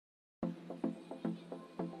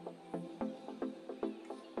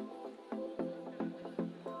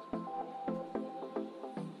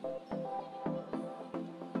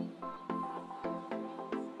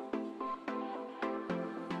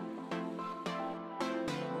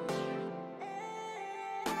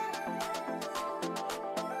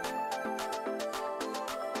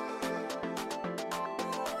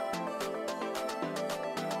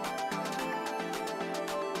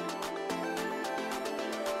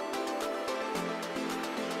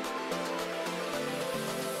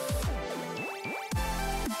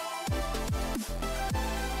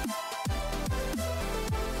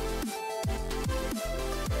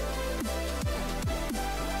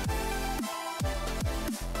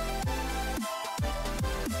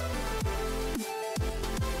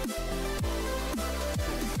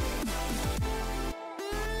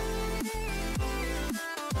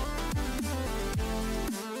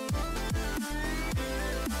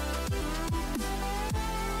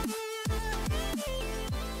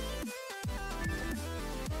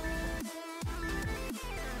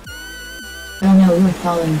Oh, we're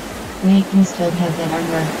falling. Wait, you still have that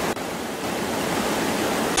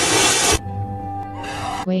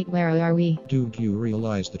armor. Wait, where are we? Dude, you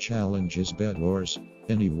realize the challenge is Bed Wars?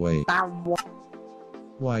 Anyway.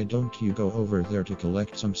 Why don't you go over there to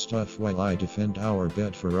collect some stuff while I defend our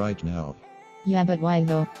bed for right now? Yeah, but why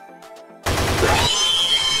though?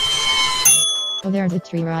 Oh, there's a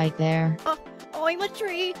tree right there. Oh, I'm a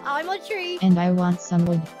tree. I'm a tree. And I want some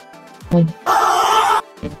wood. Wood.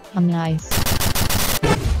 Nice.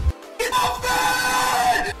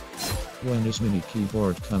 When is Mini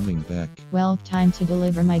Keyboard coming back? Well, time to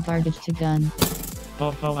deliver my garbage to gun.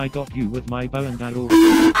 Oh, how I got you with my bow and arrow.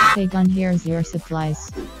 Hey gun, here's your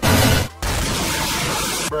supplies.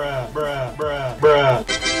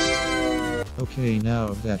 Okay, now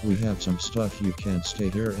that we have some stuff, you can stay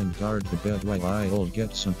here and guard the bed while I'll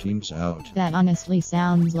get some teams out. That honestly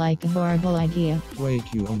sounds like a horrible idea. Wait,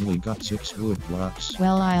 you only got 6 wood blocks.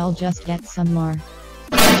 Well, I'll just get some more.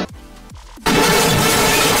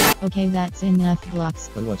 Okay, that's enough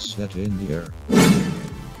blocks. But what's that in the air?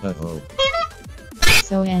 Uh-oh.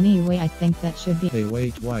 So anyway, I think that should be. Hey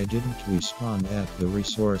wait, why didn't we spawn at the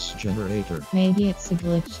resource generator? Maybe it's a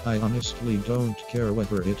glitch. I honestly don't care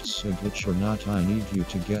whether it's a glitch or not, I need you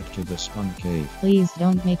to get to the spawn cave. Please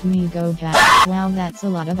don't make me go back. Wow, that's a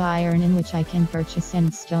lot of iron in which I can purchase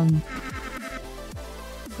endstone.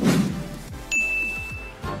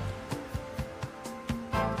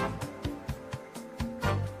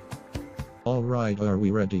 Alright, are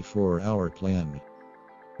we ready for our plan?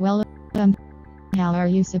 Well, how are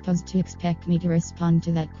you supposed to expect me to respond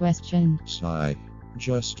to that question? Sigh.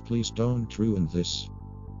 Just please don't ruin this.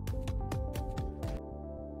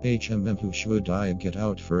 Who should I get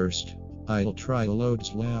out first? I'll try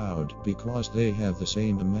loads loud because they have the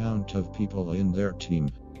same amount of people in their team.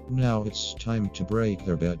 Now it's time to break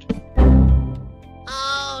their bed.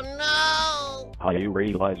 Oh no! I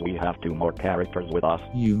realize we have 2 more characters with us.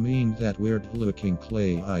 You mean that weird looking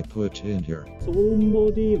clay I put in here?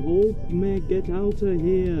 Somebody help me get out of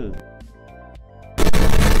here.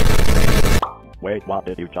 Wait, what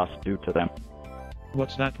did you just do to them?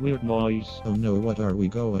 What's that weird noise? Oh no, what are we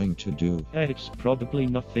going to do? It's probably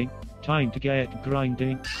nothing. Time to get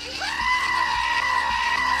grinding.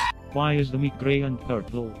 Why is the meat grey and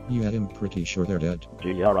purple? Yeah, I'm pretty sure they're dead.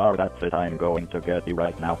 GRR, that's it, I'm going to get you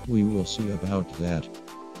right now. We will see about that.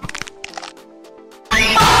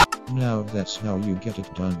 Now that's how you get it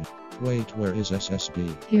done. Wait, where is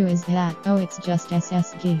SSB? Who is that? Oh, it's just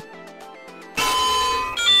SSG.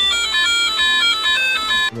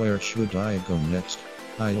 Where should I go next?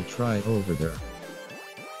 I'll try over there.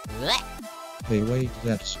 Hey wait,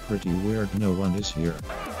 that's pretty weird, no one is here.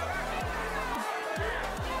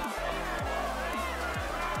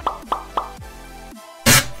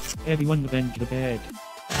 Everyone vent the bed.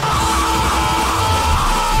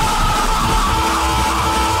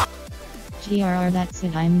 GRR, that's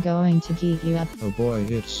it, I'm going to beat you up. Oh boy,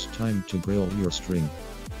 it's time to grill your string.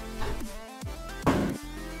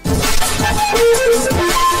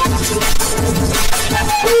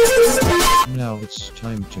 Now it's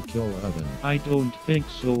time to kill Oven. I don't think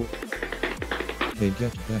so. Hey,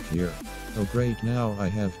 get back here. Oh great, now I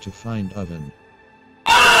have to find Oven.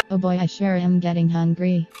 Oh boy, I sure am getting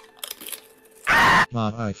hungry.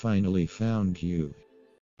 Ah, I finally found you.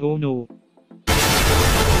 Oh no.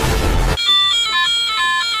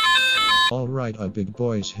 Alright, a big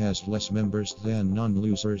boys has less members than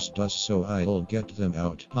non-losers does, so I'll get them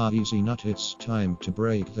out. Ah, easy nut, it's time to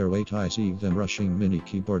break their weight. I see them rushing Mini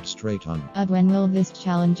Keyboard straight on. When will this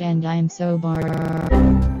challenge end? I'm so bored.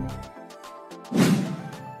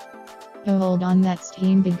 Oh, hold on, that's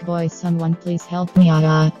Team Big Boy, someone please help me.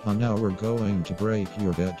 Ah, now we're going to break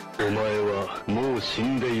your bed.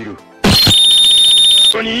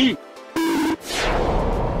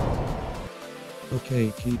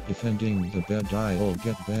 Okay, keep defending the bed, I'll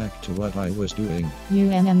get back to what I was doing.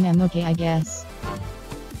 Okay, I guess.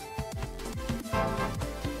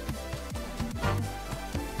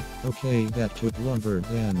 Okay, that took longer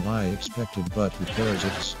than I expected, but who cares,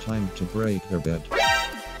 it's time to break their bed.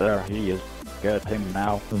 There he is. Get him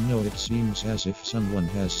now. Oh no, it seems as if someone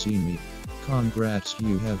has seen me. Congrats,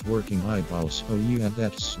 you have working eyeballs. Oh yeah,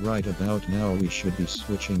 that's right, about now we should be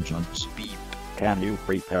switching jumps. Can you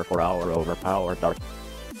prepare for our overpowered dart?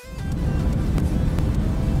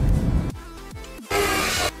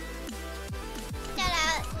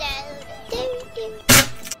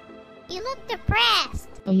 You look depressed.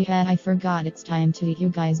 Oh yeah, I forgot, it's time to eat you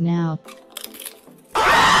guys now.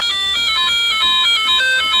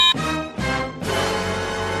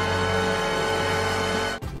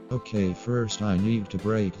 Okay, first I need to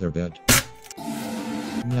break their bed.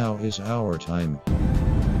 Now is our time.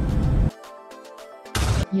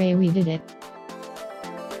 Yay, we did it.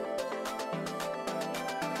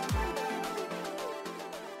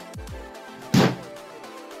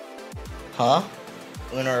 Huh?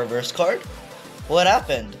 In a reverse card? What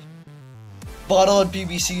happened? Bottle and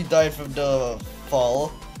PBC died from the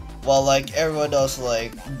fall, while like everyone else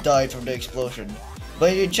like died from the explosion.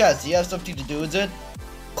 But in chance, do you have something to do with it?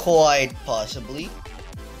 Quite possibly.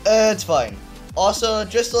 It's fine. Also,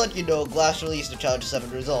 just to let you know, Glass released the Challenge 7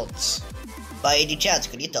 results. By any chance,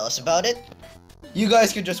 could you tell us about it? You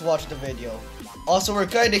guys can just watch the video. Also, we're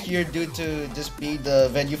kinda here due to this being the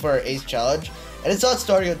venue for our Ace Challenge, and it's not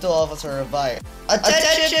starting until all of us are revived.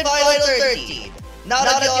 Attention Final 13! Now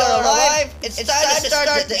that you're alive, it's time to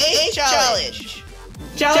start the Ace Challenge!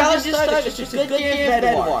 Challenge this time is just a good game of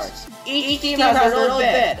bed wars. Each team has their own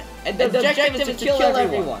bed, and the objective is to kill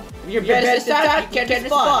everyone. If your bed is attacked, you can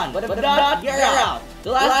respond, but if not, you're out.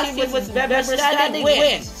 The last team with member standing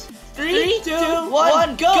wins. 3, 2,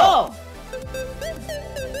 1, go!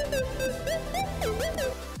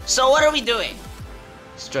 So what are we doing?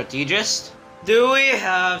 Strategist? Do we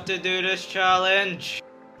have to do this challenge?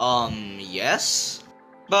 Yes.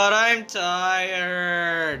 But I'm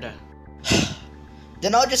tired.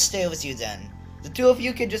 Then I'll just stay with you then. The two of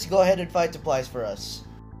you can just go ahead and find supplies for us.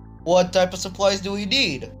 What type of supplies do we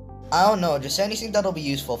need? I don't know, just anything that'll be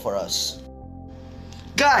useful for us.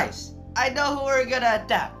 Guys, I know who we're gonna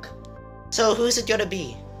attack. So who's it gonna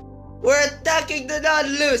be? We're attacking the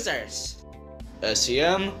non-losers!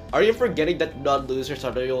 SEM? Are you forgetting that non-losers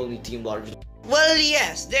are the only team larger? Well,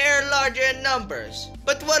 yes, they're larger in numbers.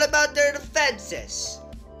 But what about their defenses?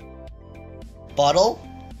 Bottle?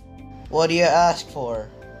 What do you ask for?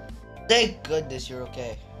 Thank goodness you're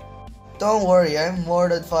okay. Don't worry, I'm more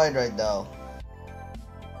than fine right now.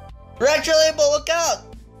 Retro Label, look out!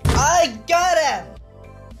 I got him!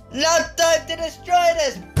 Now time to destroy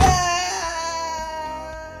this!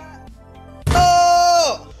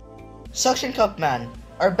 Oh! Suction Cup Man,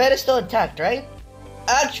 our bed is still intact, right?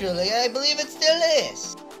 Actually, I believe it still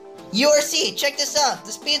is. URC, check this out.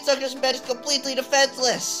 The Speed Sucker's bed is completely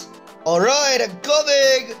defenseless. Alright, I'm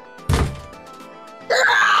coming!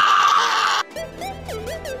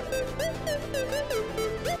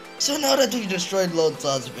 So now that we destroyed Lone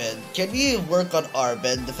Cloud's bed, can we work on our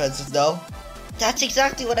bed defenses now? That's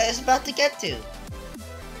exactly what I was about to get to.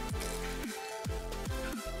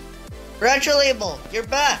 Retro Label, you're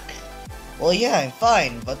back! Well, yeah, I'm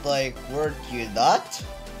fine, but like, weren't you not?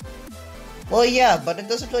 Well, yeah, but it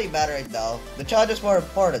doesn't really matter right now. The challenge is more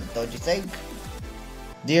important, don't you think?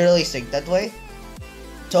 Do you really think that way?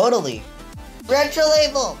 Totally. Retro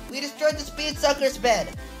Label, we destroyed the Speed Sucker's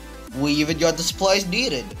bed. We even got the supplies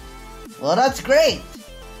needed. Well, that's great.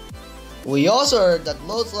 We also heard that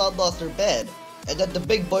Lone Cloud lost their bed, and that the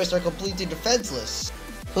big boys are completely defenseless.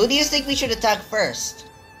 Who do you think we should attack first?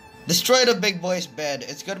 Destroy the big boy's bed.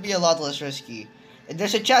 It's gonna be a lot less risky. And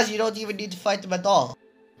there's a chance you don't even need to fight them at all.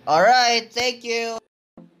 Alright, thank you.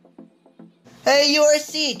 Hey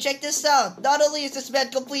URC, check this out. Not only is this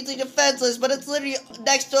bed completely defenseless, but it's literally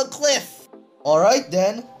next to a cliff. Alright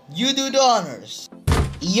then, you do the honors.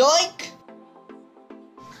 Yoink!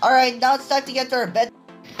 Alright, now it's time to get to our bed.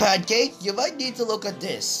 Pancake, you might need to look at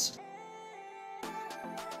this.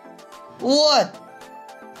 What?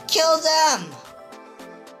 Kill them!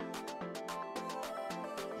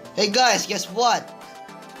 Hey guys, guess what?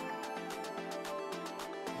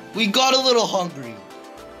 We got a little hungry.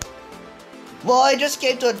 Well, I just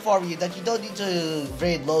came to inform you that you don't need to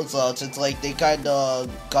raid Lone Cloud since like they kinda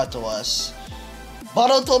got to us.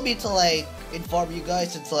 Bottle told me to like inform you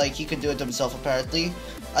guys since like he could do it himself apparently.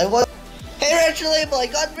 Hey Retro Label, I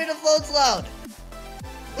got rid of Lone Cloud!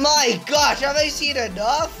 My gosh, have I seen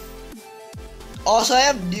enough? Also, I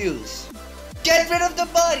have news. Get rid of the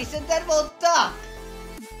bodies and then we'll talk!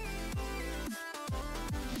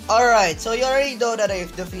 Alright, so you already know that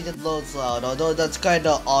I've defeated Lone Cloud, although that's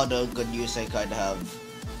kinda all the good news I kinda have.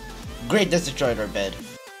 Greatness destroyed our bed.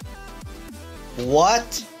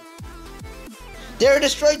 What? They were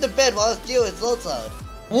destroying the bed while I was dealing with Lone Cloud.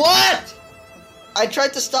 What? I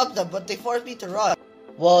tried to stop them, but they forced me to run.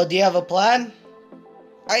 Well, do you have a plan?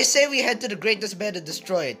 I say we head to the greatest bed and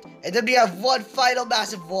destroy it, and then we have one final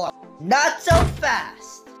massive war. Not so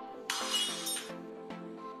fast!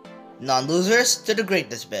 Non-losers to the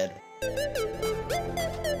greatness bed.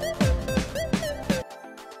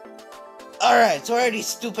 Alright, so where are these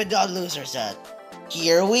stupid non-losers at?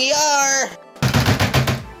 Here we are!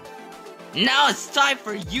 Now it's time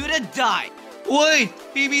for you to die. Wait,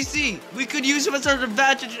 BBC, we could use him as an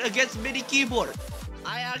advantage against Mini Keyboard.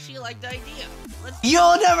 I actually like the idea.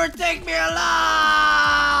 You'll never take me alive!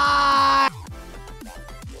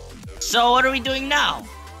 So what are we doing now?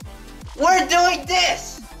 We're doing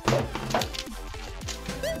this!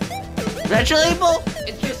 Retro Label?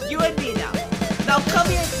 It's just you and me now. Now come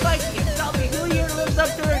here and fight me and tell me who here lives up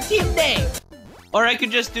to their team name. Or I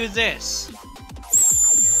could just do this.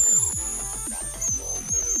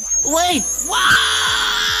 Wait! What?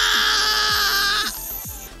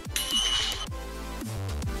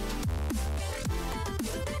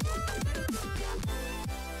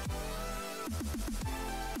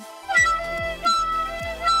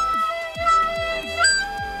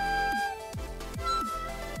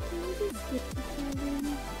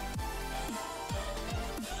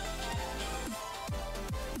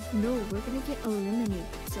 No, we're gonna get eliminated,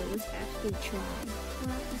 so let's actually try.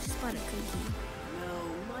 Well, I just bought a cookie. No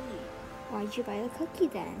money. Why'd you buy a cookie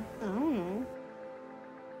then? I don't know.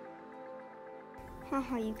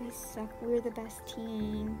 Haha, you guys suck. We're the best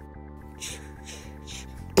team.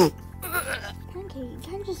 Okay, you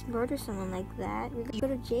can't just murder someone like that. You're gonna go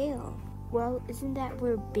to jail. Well, isn't that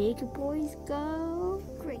where big boys go?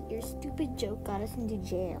 Great, your stupid joke got us into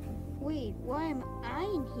jail. Wait, why am I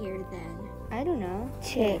in here then? I don't know.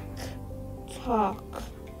 Tick, tock,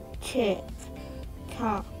 tick,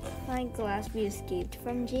 tock. Like glass, we escaped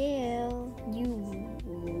from jail. You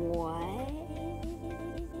what?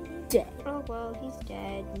 Dead. Oh well, he's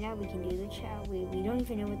dead. Now we can do the challenge. We don't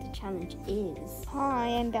even know what the challenge is. Hi,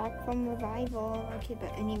 I'm back from revival. Okay,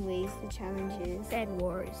 but anyways, the challenge is Bed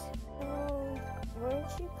Wars. Oh,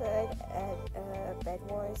 weren't you good at Bed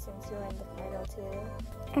Wars since you were in the final too?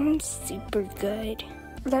 I'm super good.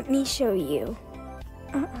 Let me show you.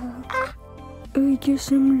 I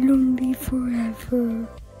guess I'm lonely forever.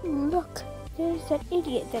 Look, there's that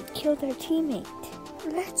idiot that killed our teammate.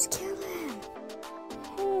 Let's kill him.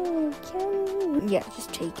 Hey, kill me. Yeah,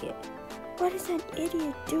 just take it. What is that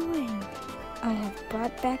idiot doing? I have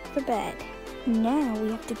brought back the bed. Now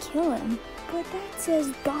we have to kill him. But that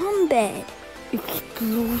says bomb bed.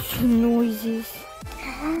 Explosion noises.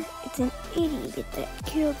 It's an idiot that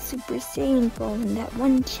killed Super Saiyan Bone in that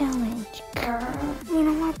one challenge. You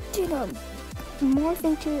know what? Ditto. Morph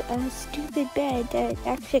into a stupid bed that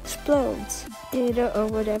actually explodes. Ditto or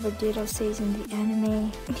whatever Ditto says in the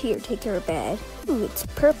anime. Here, take your bed. Ooh, it's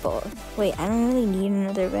purple. Wait, I don't really need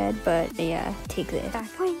another bed, but yeah, take this.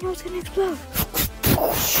 Wait, no, it's gonna explode.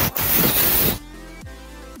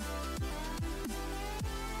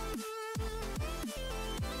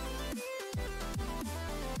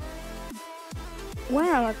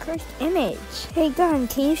 Wow, a cursed image. Hey Gun,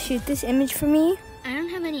 can you shoot this image for me? I don't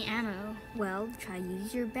have any ammo. Well, try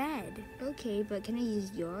use your bed. Okay, but can I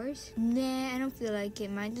use yours? Nah, I don't feel like it.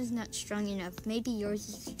 Mine is not strong enough. Maybe yours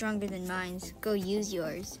is stronger than mine's. Go use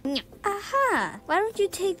yours. Aha! Why don't you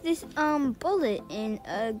take this bullet and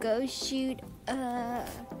go shoot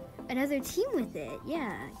another team with it?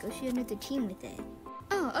 Yeah, go shoot another team with it.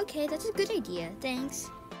 Oh, okay, that's a good idea. Thanks.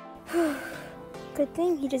 Good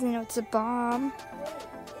thing he doesn't know it's a bomb.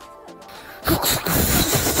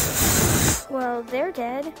 Well, they're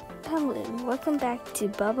dead. Hello, welcome back to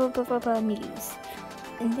Bubba News.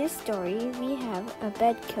 In this story, we have a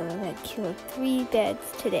bed killer that killed 3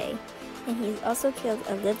 beds today. And he's also killed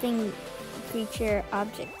a living creature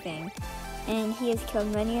object thing. And he has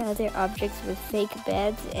killed many other objects with fake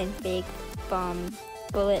beds and fake bomb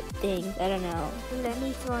bullet things. I don't know. Let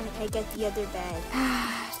me throw an egg at the other bed.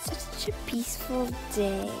 Such a peaceful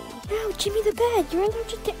day. No, Jimmy the bed, you're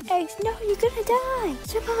allergic to eggs. No, you're gonna die.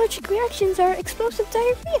 Some allergic reactions are explosive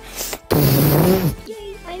diarrhea.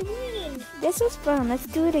 Yay, I win. This was fun. Let's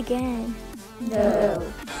do it again.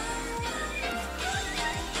 No.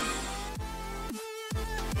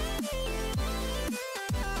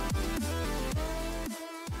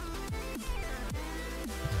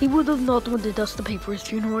 He would have not wanted us to pay for his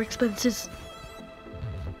funeral expenses.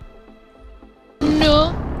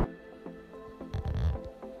 No.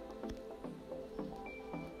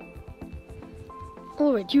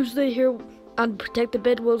 Alright, you stay here and protect the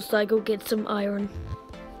bed whilst I go get some iron.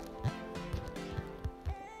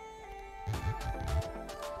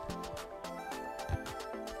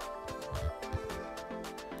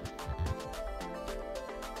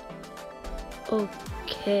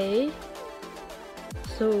 Okay.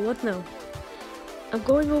 So what now? I'm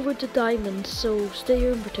going over to Diamond, so stay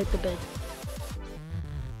here and protect the bed.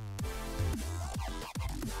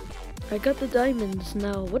 I got the diamonds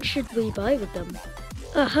now. What should we buy with them?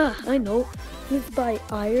 Aha, I know. Let's buy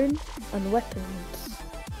iron and weapons.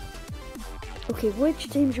 Okay, which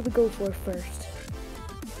team should we go for first?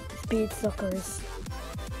 Speed suckers.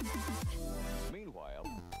 Meanwhile.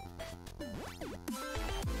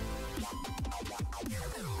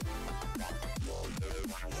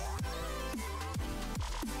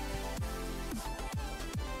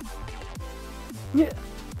 Yeah.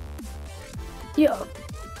 Yeah.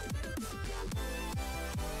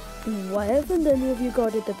 Why haven't any of you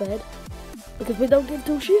guarded the bed? Because we don't give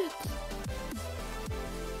two shits.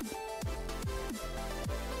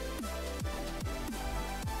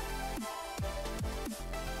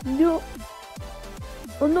 No.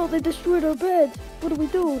 Oh no, they destroyed our bed. What do we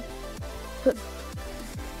do?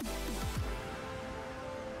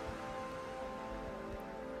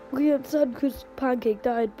 We are sad because Pancake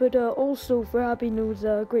died, but also for happy news,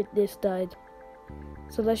 Greatness died.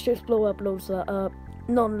 So let's just blow up those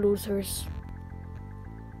non-losers.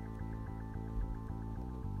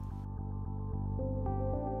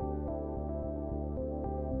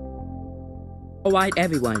 Alright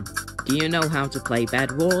everyone, do you know how to play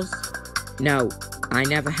Bed Wars? No, I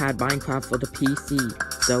never had Minecraft for the PC,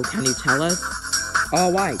 so can you tell us?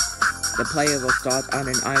 Alright, the player will start on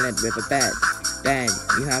an island with a bed. Then,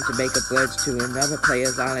 you have to make a bridge to another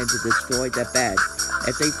player's island to destroy their bed.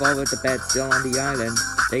 If they follow the bed still on the island,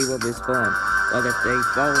 they will respawn. But if they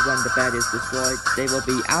fall when the bed is destroyed, they will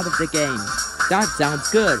be out of the game. That sounds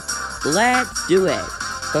good. Let's do it.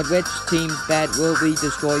 But which team's bed will we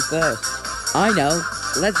destroy first? I know.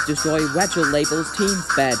 Let's destroy Retro Label's team's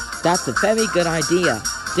bed. That's a very good idea.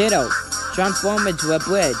 Ditto, transform into a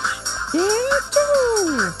bridge.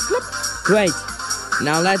 Ditto! Flip. Great.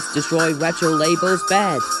 Now let's destroy Retro Label's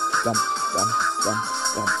bed. Thump, thump, thump,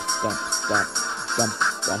 thump, thump, thump, thump,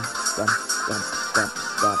 thump, thump, thump, thump,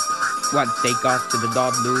 thump. Once they got to the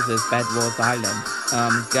non-losers Bed Wars Island.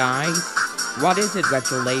 Guys? What is it,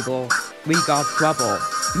 Retro Label? We got trouble.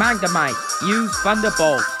 Magnemite, use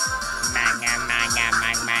Thunderbolt.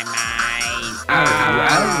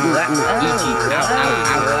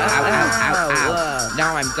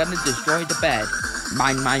 Now I'm gonna destroy the bed.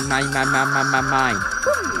 Mine.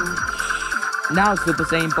 Now Super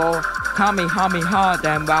Saiyan Ball, Kamehameha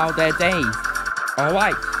them while they're dazed.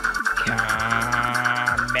 Alright. Kamehameha.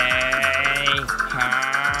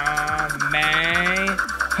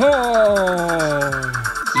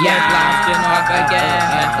 Yeah, blasting off again.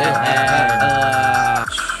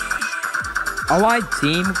 Alright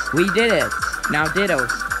team, we did it. Now Ditto,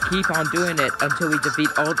 keep on doing it until we defeat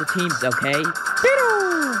all the teams, okay? Ditto!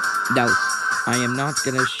 No, I am not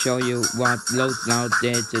gonna show you what Loud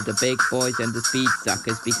did to the big boys and the speed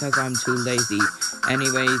suckers because I'm too lazy.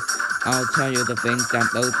 Anyways, I'll tell you the things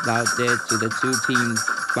that Loud did to the two teams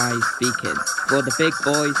by speaking. For the big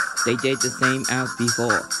boys, they did the same as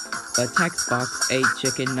before. A text box ate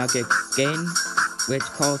chicken nugget skin, which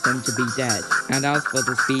caused them to be dead. And as for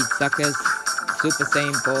the speed suckers, Super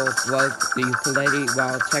Saiyan Ball broke the ukulele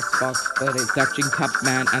while Textbox put a suction cup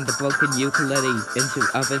man and the broken ukulele into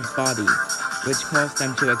Oven's body, which caused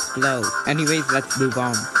them to explode. Anyways, let's move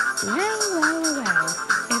on. Well.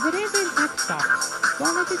 If it isn't Textbox,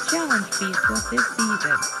 one of the challenge beats for this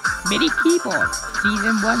season. MIDI Keyboard,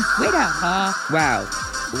 Season 1 Twitter, huh? Wow.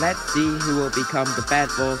 Let's see who will become the Bed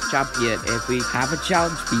Wars champion if we have a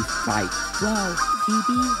challenge beast fight. Whoa, TB,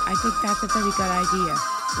 I think that's a very good idea.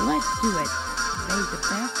 Let's do it. May the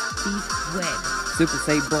best beast win. Super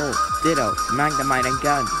Saiyan Ball, Ditto, Magnemite and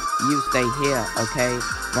Gun, you stay here, okay?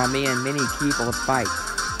 While me and Mini Keyboard fight.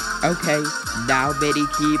 Okay, now Mini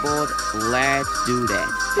Keyboard, let's do this.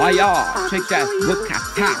 Hiya! Check that, look at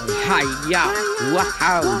that, hiya!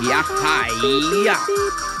 Wow, yeah, hiya!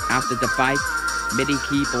 After the fight, Mini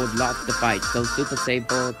Keyboard lost the fight, so Super Saiyan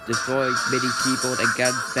Ball destroyed Mini Keyboard and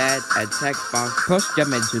Gun's bed, and Textbox pushed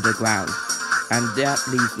them into the ground. And that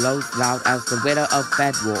leaves Loud as the winner of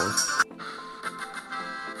Bed Wars.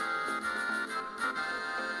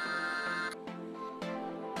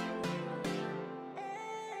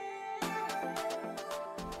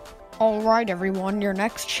 Alright everyone, your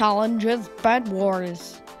next challenge is Bed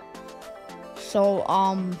Wars. So,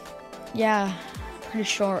 yeah, pretty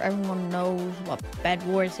sure everyone knows what Bed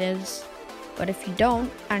Wars is. But if you don't,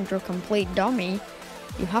 and you're a complete dummy,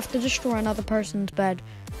 you have to destroy another person's bed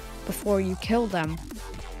before you kill them,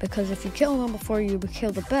 because if you kill them before you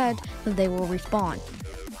kill the bed, then they will respawn.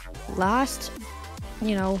 Last,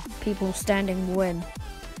 people standing win.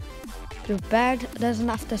 Your bed doesn't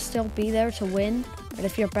have to still be there to win, but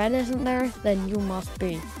if your bed isn't there, then you must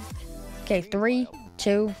be. Okay, 3,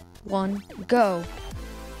 2, 1, go.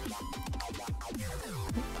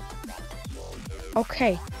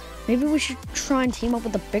 Okay, maybe we should try and team up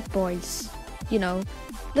with the big boys.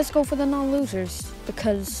 Let's go for the non-losers,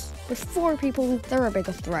 because with 4 people, they're a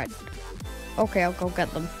bigger threat. Okay, I'll go get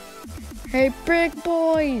them. Hey, big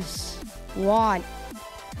boys! What?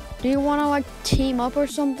 Do you wanna, team up or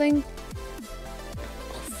something?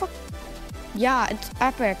 Oh, fuck. Yeah, it's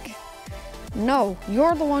epic. No,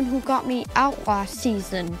 you're the one who got me out last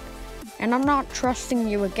season. And I'm not trusting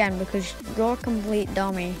you again because you're a complete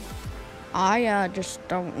dummy. I just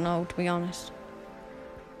don't know, to be honest.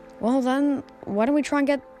 Well then, why don't we try and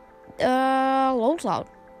get Loads Loud?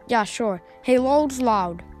 Yeah, sure. Hey, Loads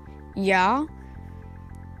Loud. Yeah?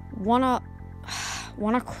 Wanna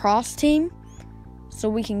cross team? So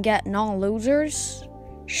we can get non-losers?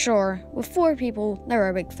 Sure. With 4 people, they're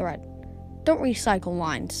a big threat. Don't recycle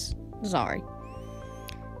lines. Sorry.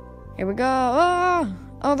 Here we go.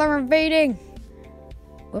 Oh, they're invading.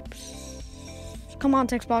 Whoops. Come on,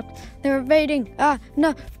 text box. They're invading.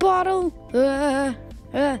 No, bottle. Oh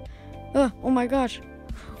my gosh.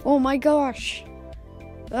 Oh my gosh.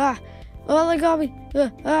 Oh, they got me.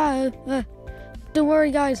 Don't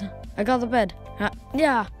worry, guys. I got the bed.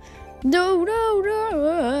 Yeah. No.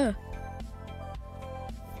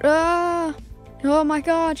 Oh my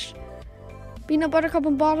gosh. Peanut Butter Cup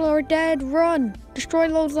and Bottle are dead. Run. Destroy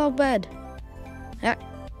Loads Loud bed.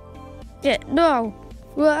 Yeah, no.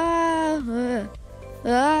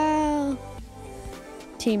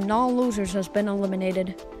 Team non-losers has been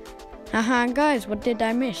eliminated. Haha, guys, what did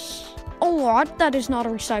I miss? Oh, what? That is not a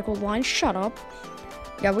recycled line. Shut up.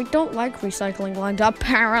 Yeah, we don't like recycling lines,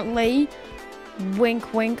 apparently.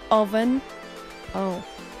 Wink, wink, oven. Oh.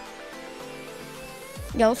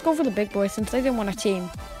 Yeah, let's go for the big boys since they didn't want a team.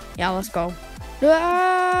 Yeah, let's go.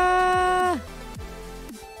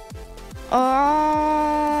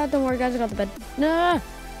 Don't worry, guys, I got the bed. No.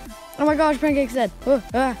 Oh my gosh, Pancake's dead.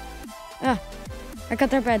 I got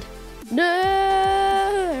their bed.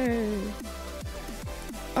 No.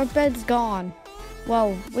 Our bed's gone.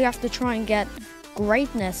 Well, we have to try and get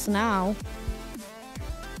greatness now.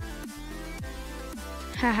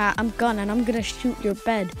 Haha, I'm gonna shoot your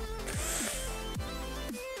bed.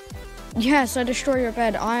 Yes, I destroy your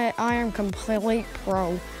bed. I am complete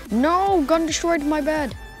pro. No, gun destroyed my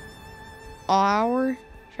bed.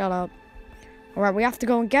 Shut up. Alright, we have to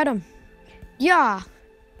go and get him. Yeah.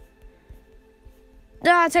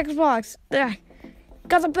 Text box.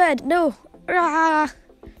 Got the bed. No.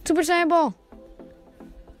 Super Saiyan Ball.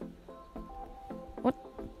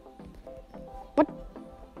 What?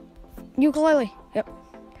 Ukulele. Yep.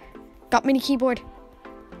 Got mini keyboard.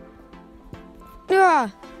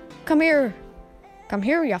 Come here. Come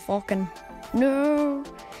here, ya fucking. No.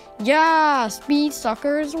 Yeah, speed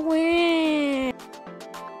suckers win.